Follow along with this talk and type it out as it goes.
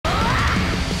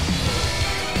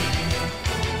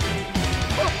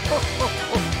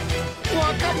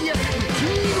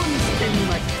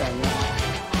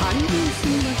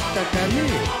ったかね。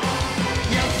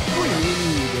安っぽいメニ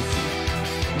ューです。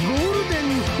ゴールデン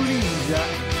フリーザ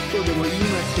とでも言いま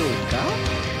しょうか。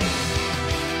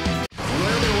この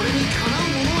世で俺にかなう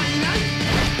者はいない。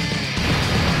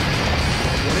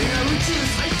俺が宇宙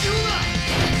最強だ。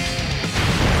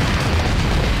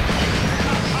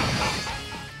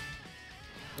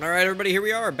Alright everybody, here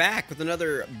we are back with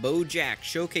another Boujack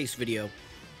showcase video.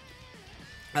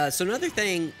 So another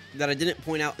thing that I didn't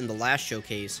point out in the last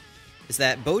showcase is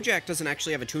that Boujack doesn't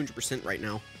actually have a 200% right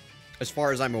now, as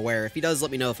far as I'm aware. If he does,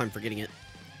 let me know if I'm forgetting it.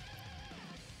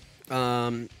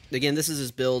 Again, this is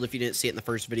his build if you didn't see it in the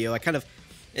first video. I kind of,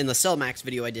 in the Cell Max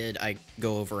video I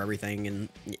go over everything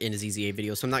in his EZA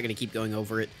video, so I'm not going to keep going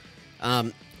over it.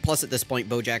 Plus at this point,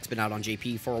 Boujack's been out on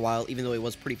JP for a while, even though he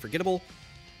was pretty forgettable.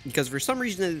 Because for some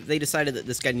reason, they decided that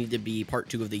this guy needed to be part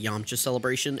 2 of the Yamcha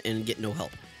celebration and get no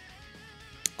help.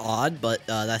 Odd, but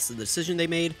that's the decision they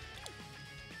made.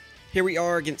 Here we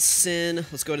are against Sin.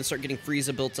 Let's go ahead and start getting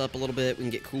Frieza built up a little bit. We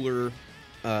can get Cooler,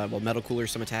 well, Metal Cooler,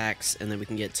 some attacks, and then we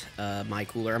can get My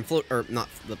Cooler. Not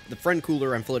the Friend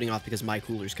Cooler. I'm floating off because My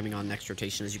Cooler is coming on next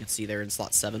rotation, as you can see there in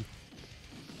slot 7.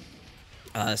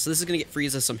 So this is gonna get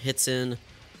Frieza some hits in.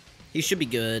 He should be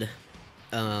good.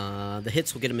 The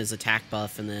hits will get him his attack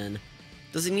buff, and then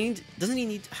doesn't he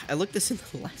need I looked this in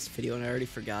the last video and I already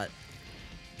forgot.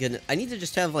 Again, I need to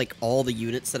just have like all the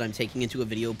units that I'm taking into a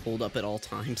video pulled up at all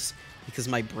times because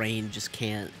my brain just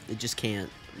can't. It just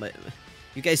can't. But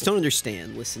you guys don't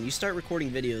understand. Listen, you start recording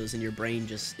videos and your brain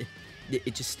just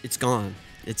it's gone.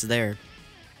 It's there.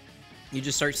 You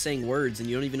just start saying words and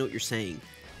you don't even know what you're saying.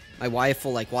 My wife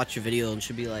will like watch a video and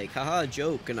she'll be like, haha,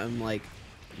 joke, and I'm like,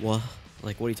 what?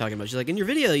 Like, what are you talking about? She's like, in your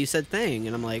video, you said thing.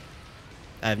 And I'm like,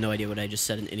 I have no idea what I just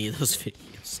said in any of those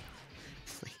videos.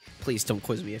 Like, please don't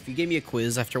quiz me. If you gave me a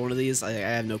quiz after one of these, I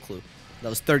have no clue. That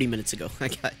was 30 minutes ago. I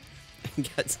got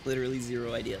literally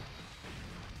zero idea.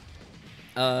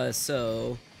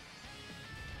 So...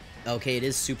 Okay, it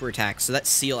is super attack. So that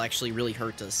seal actually really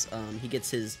hurt us. He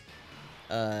gets his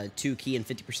 2 key and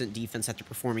 50% defense after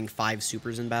performing 5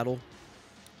 supers in battle.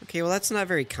 Okay, well, that's not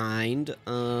very kind.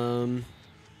 I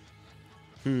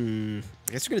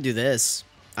guess we're gonna do this.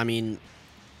 I mean,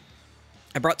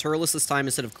 I brought Turles this time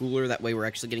instead of Cooler. That way we're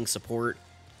actually getting support.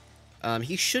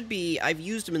 He should be... I've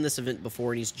used him in this event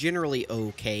before, and he's generally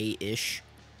okay-ish.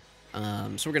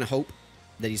 So we're gonna hope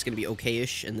that he's gonna be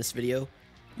okay-ish in this video.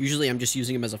 Usually I'm just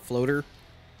using him as a floater.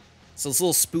 So it's a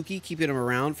little spooky keeping him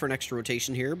around for an extra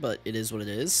rotation here, but it is what it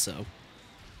is, so...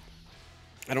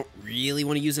 I don't really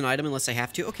want to use an item unless I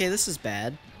have to. Okay, this is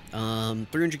bad.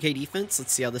 300k defense.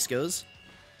 Let's see how this goes.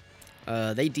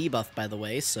 They debuffed, by the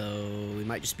way, so we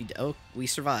might just be... Oh, we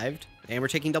survived. And we're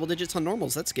taking double digits on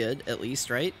normals. That's good, at least,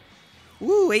 right?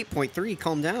 Woo, 8.3.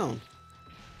 Calm down.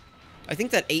 I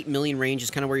think that 8 million range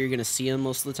is kind of where you're going to see him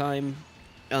most of the time.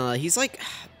 He's like...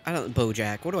 I don't know,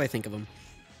 Boujack. What do I think of him?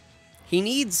 He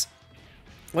needs...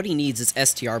 What he needs is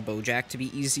STR Boujack to be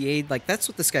EZA'd. Like, that's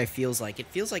what this guy feels like. It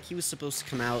feels like he was supposed to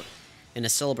come out in a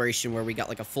celebration where we got,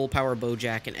 like, a full power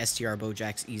Boujack and STR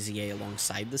Boujack's EZA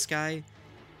alongside this guy.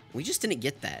 We just didn't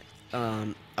get that.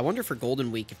 I wonder for Golden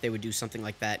Week if they would do something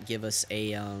like that, give us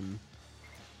a,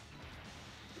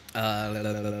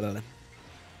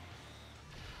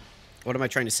 what am I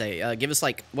trying to say? Give us,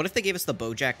 like, what if they gave us the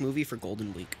Boujack movie for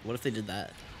Golden Week? What if they did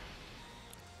that?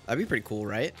 That'd be pretty cool,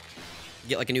 right?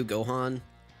 Get, like, a new Gohan.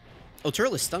 Oh,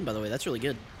 Turtle is stunned, by the way. That's really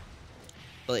good.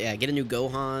 But, yeah, get a new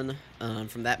Gohan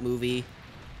from that movie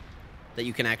that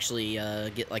you can actually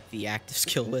get, like, the active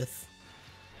skill with.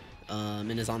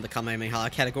 And is on the Kamehameha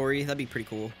category. That'd be pretty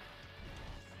cool.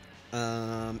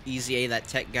 EZA, that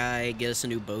tech guy. Get us a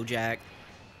new Boujack.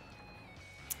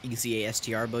 EZA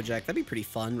STR Boujack. That'd be pretty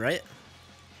fun, right?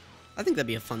 I think that'd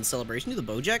be a fun celebration. Do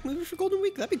the Boujack movie for Golden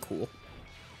Week? That'd be cool.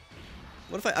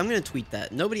 What if I'm gonna tweet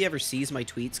that. Nobody ever sees my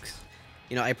tweets.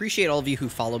 You know, I appreciate all of you who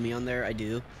follow me on there. I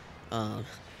do. I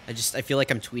feel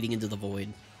like I'm tweeting into the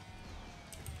void.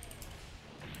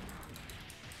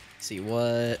 See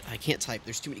what? I can't type.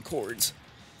 There's too many chords.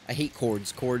 I hate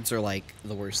chords. Chords are like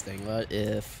the worst thing. What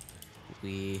if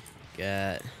we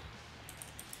got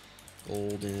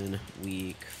Golden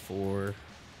Week for...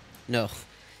 No.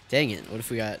 Dang it. What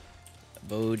if we got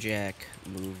Boujack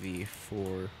movie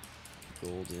for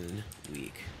Golden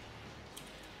Week?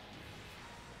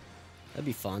 That'd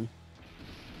be fun.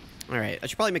 Alright, I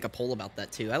should probably make a poll about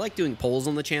that too. I like doing polls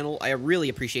on the channel. I really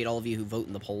appreciate all of you who vote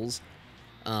in the polls.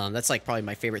 That's like probably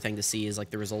my favorite thing to see is like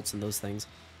the results and those things.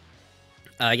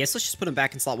 I guess let's just put him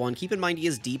back in slot 1. Keep in mind he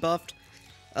is debuffed,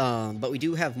 but we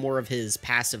do have more of his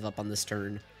passive up on this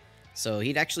turn. So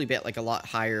he'd actually be at like a lot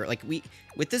higher. Like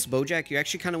with this Boujack, you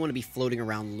actually kind of want to be floating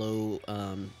around low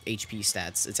HP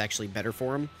stats. It's actually better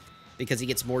for him because he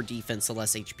gets more defense the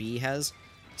less HP he has.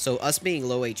 So us being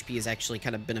low HP is actually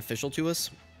kind of beneficial to us.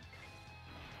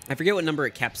 I forget what number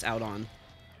it caps out on.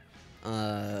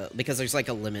 Because there's like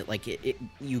a limit. Like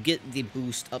you get the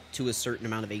boost up to a certain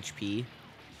amount of HP.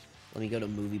 Let me go to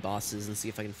movie bosses and see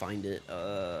if I can find it.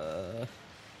 There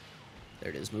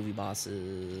it is, movie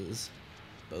bosses.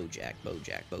 Boujack.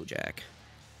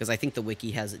 Because I think the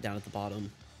wiki has it down at the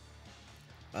bottom.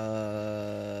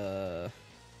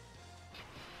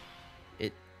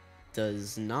 It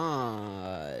does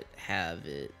not have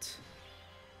it.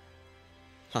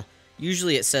 Huh.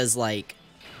 Usually it says like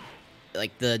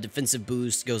the defensive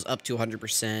boost goes up to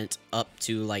 100%, up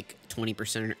to like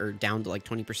 20%, or down to like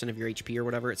 20% of your HP or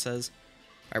whatever it says.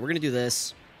 All right, we're gonna do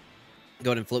this.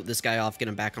 Go ahead and float this guy off, get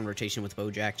him back on rotation with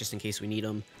Boujack just in case we need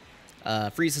him.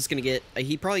 Frieza's gonna get,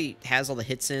 he probably has all the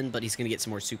hits in, but he's gonna get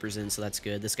some more supers in, so that's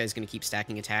good. This guy's gonna keep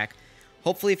stacking attack.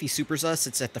 Hopefully if he supers us,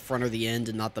 it's at the front or the end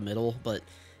and not the middle, but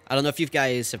I don't know if you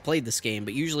guys have played this game,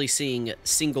 but usually seeing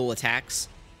single attacks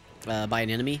by an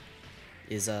enemy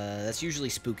is, that's usually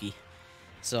spooky.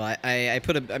 So I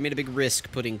made a big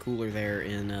risk putting Cooler there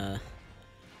in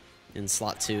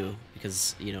slot 2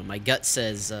 because, you know, my gut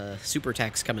says super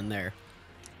attacks come in there,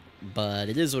 but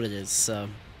it is what it is. So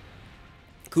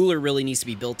Cooler really needs to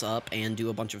be built up and do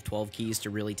a bunch of 12 keys to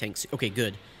really tank. Okay,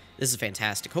 good. This is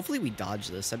fantastic. Hopefully we dodge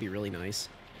this. That'd be really nice.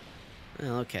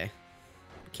 Well, okay.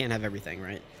 Can't have everything,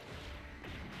 right?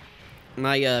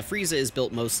 My Frieza is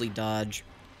built mostly dodge,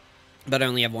 but I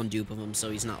only have one dupe of him,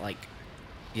 so he's not like,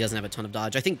 he doesn't have a ton of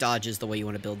dodge. I think dodge is the way you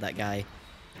want to build that guy.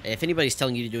 If anybody's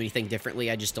telling you to do anything differently,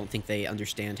 I just don't think they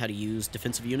understand how to use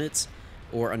defensive units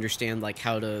or understand like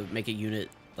how to make a unit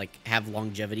like have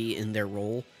longevity in their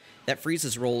role. That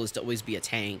Frieza's role is to always be a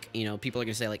tank. You know, people are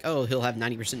going to say like, oh, he'll have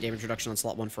 90% damage reduction on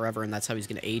slot 1 forever, and that's how he's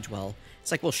going to age well.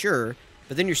 It's like, well, sure,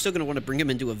 but then you're still going to want to bring him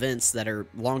into events that are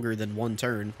longer than 1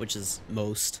 turn, which is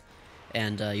most.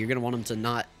 And you're going to want him to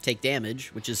not take damage,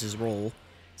 which is his role.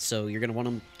 So you're going to want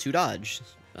him to dodge.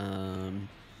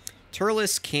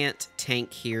 Turles can't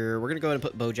tank here. We're going to go ahead and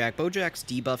put Boujack. Bojack's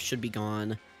debuff should be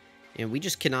gone. And we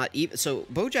just cannot even... So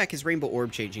Boujack is Rainbow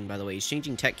Orb changing, by the way. He's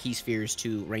changing Tech Key Spheres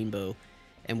to Rainbow.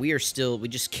 And we are still... We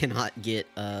just cannot get...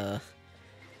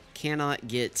 Cannot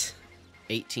get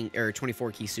 18... Or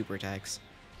 24 key super attacks.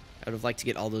 I would have liked to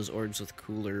get all those orbs with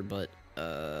Cooler, but...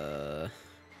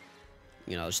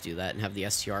 You know, I'll just do that and have the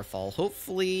STR fall.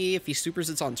 Hopefully, if he supers,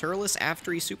 it's on Turles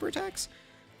after he super attacks.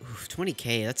 Oof,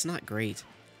 20k, that's not great.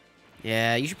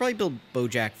 Yeah, you should probably build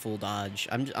Boujack full dodge.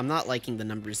 I'm not liking the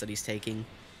numbers that he's taking.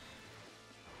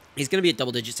 He's going to be at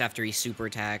double digits after he super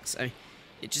attacks. I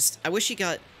wish he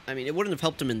got... I mean, it wouldn't have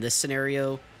helped him in this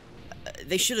scenario.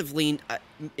 They should have leaned...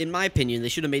 in my opinion, they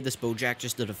should have made this Boujack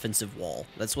just a defensive wall.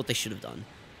 That's what they should have done.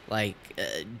 Like,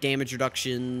 damage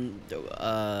reduction,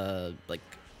 like...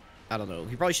 I don't know.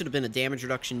 He probably should have been a damage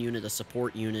reduction unit, a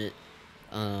support unit.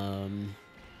 I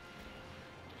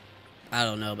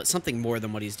don't know, but something more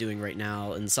than what he's doing right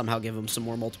now, and somehow give him some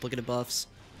more multiplicative buffs.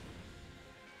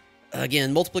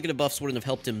 Again, multiplicative buffs wouldn't have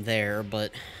helped him there,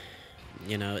 but,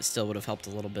 you know, it still would have helped a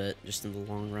little bit, just in the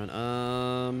long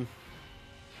run.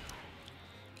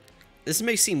 This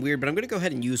may seem weird, but I'm going to go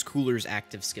ahead and use Cooler's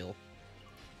active skill.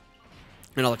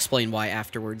 And I'll explain why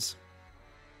afterwards.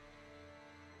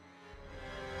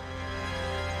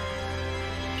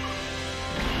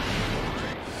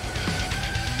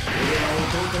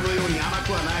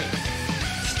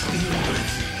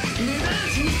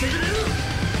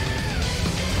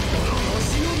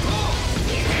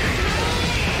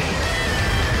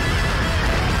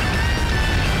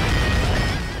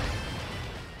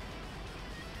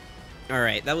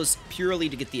 Alright, that was purely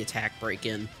to get the attack break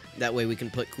in. That way we can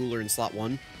put Cooler in slot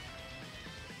 1.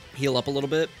 Heal up a little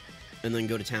bit, and then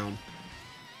go to town.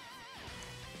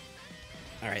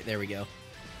 Alright, there we go.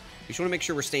 We just want to make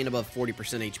sure we're staying above 40%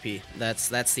 HP.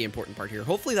 That's the important part here.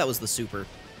 Hopefully that was the super.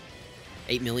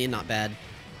 8 million, not bad.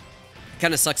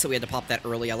 Kind of sucks that we had to pop that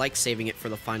early. I like saving it for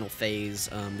the final phase.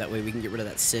 That way we can get rid of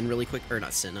that Sin really quick. Or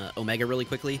not Sin, Omega really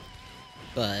quickly.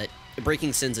 But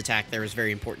breaking Sin's attack there is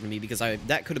very important to me because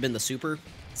that could have been the super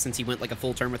since he went like a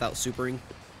full turn without supering.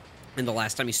 And the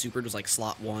last time he supered was like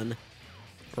slot 1.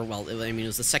 Or, well, I mean, it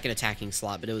was the second attacking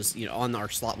slot, but it was, you know, on our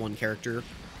slot 1 character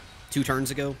 2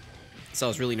 turns ago. So I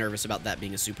was really nervous about that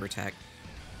being a super attack.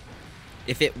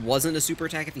 If it wasn't a super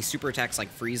attack, if he super attacks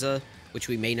like Frieza, which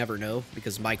we may never know,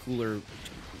 because my Cooler...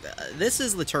 this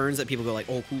is the turns that people go like,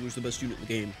 oh, Cooler's the best unit in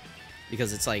the game.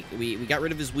 Because it's like, we got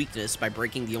rid of his weakness by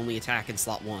breaking the only attack in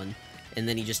slot 1, and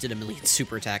then he just did a million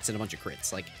super attacks and a bunch of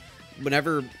crits. Like,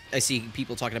 whenever I see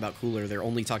people talking about Cooler, they're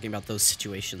only talking about those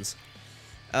situations.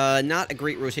 Not a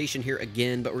great rotation here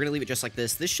again, but we're going to leave it just like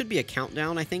this. This should be a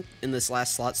countdown, I think, in this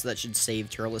last slot, so that should save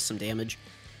Turles some damage.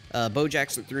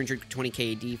 Boujack's at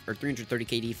 320k or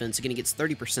 330k defense. Again, he gets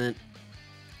 30%.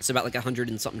 It's about like 100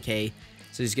 and something k.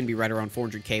 So he's going to be right around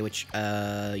 400k, which,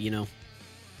 you know,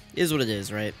 is what it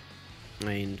is, right? I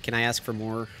mean, can I ask for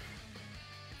more?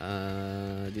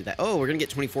 Do that. Oh, we're going to get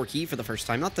 24 ki for the first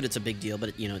time. Not that it's a big deal, but,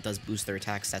 it, you know, it does boost their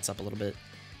attack stats up a little bit.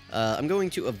 I'm going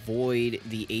to avoid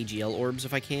the AGL orbs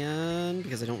if I can,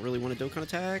 because I don't really want a Dokkan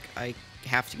attack. I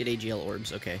have to get AGL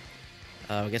orbs. Okay.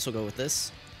 I guess we'll go with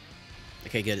this.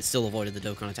 Okay, good. It still avoided the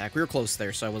Dokkan attack. We were close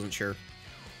there, so I wasn't sure.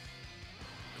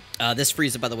 This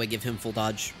Frieza, by the way, give him full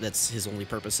dodge. That's his only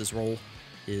purpose, his role,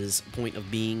 his point of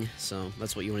being, so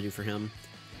that's what you want to do for him.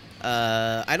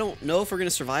 I don't know if we're going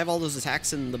to survive all those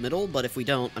attacks in the middle, but if we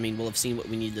don't, I mean, we'll have seen what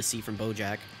we need to see from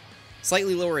Boujack.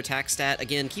 Slightly lower attack stat.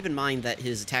 Again, keep in mind that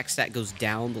his attack stat goes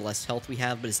down the less health we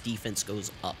have, but his defense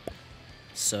goes up.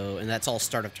 So, and that's all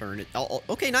start of turn.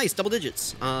 Okay, nice, double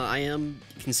digits.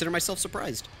 Consider myself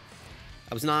surprised.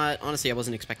 I was not, honestly, I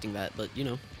wasn't expecting that, but, you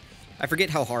know, I forget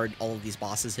how hard all of these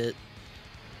bosses hit.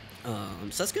 So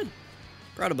that's good.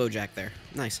 Proud of Boujack there.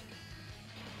 Nice.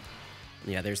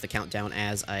 Yeah, there's the countdown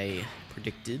as I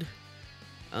predicted.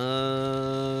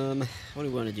 What do we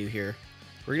want to do here?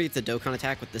 We're going to get the Dokkan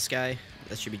attack with this guy.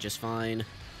 That should be just fine.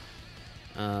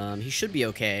 He should be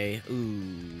okay.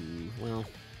 Ooh, well,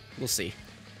 we'll see.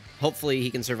 Hopefully he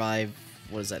can survive,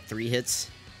 what is that, 3 hits?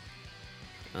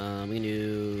 We can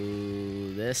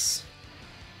do this.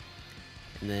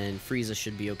 And then Frieza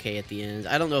should be okay at the end.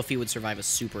 I don't know if he would survive a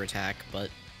super attack,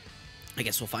 but I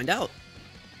guess we'll find out.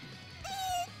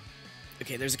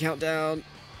 Okay, there's a countdown.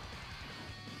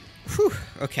 Whew,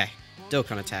 okay.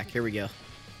 Dokkan attack, here we go.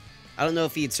 I don't know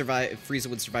if Frieza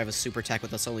would survive a super attack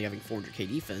with us only having 400k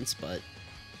defense, but,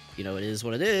 you know, it is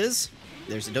what it is.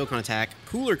 There's a Dokkan attack.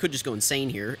 Cooler could just go insane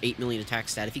here. 8 million attack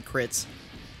stat if he crits.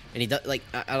 And he does, like,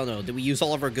 I don't know. Did we use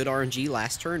all of our good RNG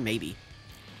last turn? Maybe.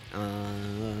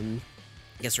 I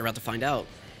guess we're about to find out.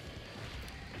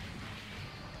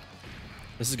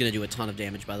 This is going to do a ton of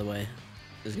damage, by the way.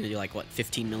 This is going to do, like, what,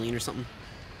 15 million or something?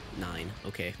 9.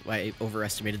 Okay. I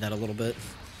overestimated that a little bit.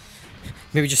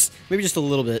 maybe just a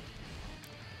little bit.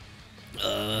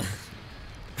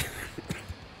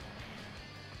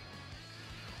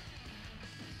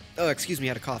 Oh, excuse me, I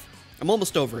had a cough. I'm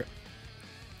almost over it.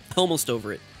 Almost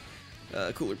over it.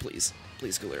 Cooler, please.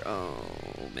 Please, Cooler. Oh,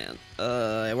 man.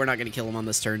 We're not going to kill him on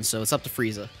this turn, so it's up to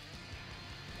Frieza.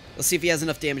 Let's see if he has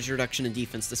enough damage reduction and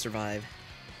defense to survive.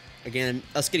 Again,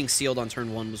 us getting sealed on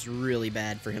turn 1 was really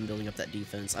bad for him building up that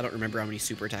defense. I don't remember how many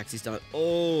super attacks he's done.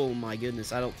 Oh, my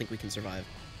goodness. I don't think we can survive.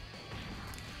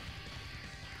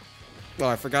 Oh,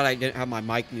 I forgot I didn't have my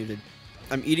mic muted.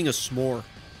 I'm eating a s'more.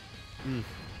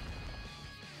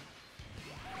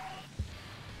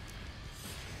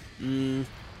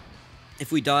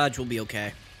 If we dodge, we'll be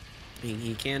okay. I mean,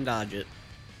 he can dodge it.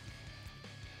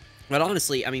 But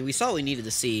honestly, I mean, we saw what we needed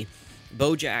to see.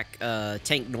 Boujack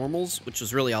tank normals, which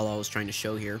was really all I was trying to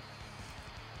show here.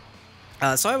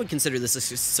 So I would consider this a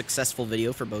successful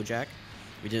video for Boujack.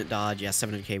 We didn't dodge. Yeah,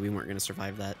 700k. We weren't going to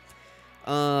survive that.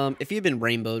 If he had been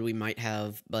rainbowed, we might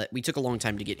have. But we took a long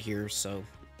time to get here, so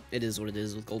it is what it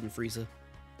is with Golden Frieza.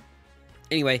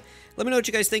 Anyway, let me know what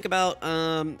you guys think about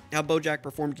how Boujack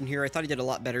performed in here. I thought he did a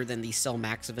lot better than the Cell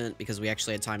Max event because we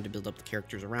actually had time to build up the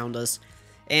characters around us.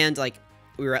 And, like,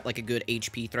 we were at, like, a good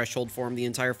HP threshold for him the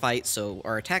entire fight, so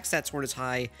our attack stats weren't as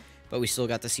high, but we still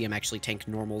got to see him actually tank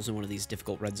normals in one of these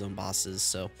difficult red zone bosses.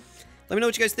 So let me know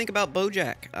what you guys think about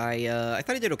Boujack. I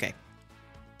thought he did okay.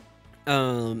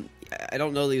 I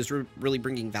don't know that he was really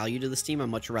bringing value to this team. I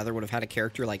much rather would have had a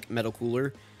character like Metal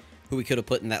Cooler, who we could have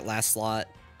put in that last slot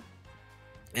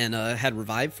and had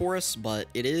revive for us, but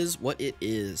it is what it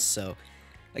is. So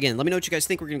again, let me know what you guys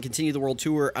think. We're going to continue the world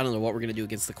tour. I don't know what we're going to do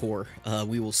against the core.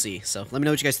 We will see. So let me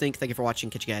know what you guys think. Thank you for watching.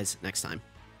 Catch you guys next time.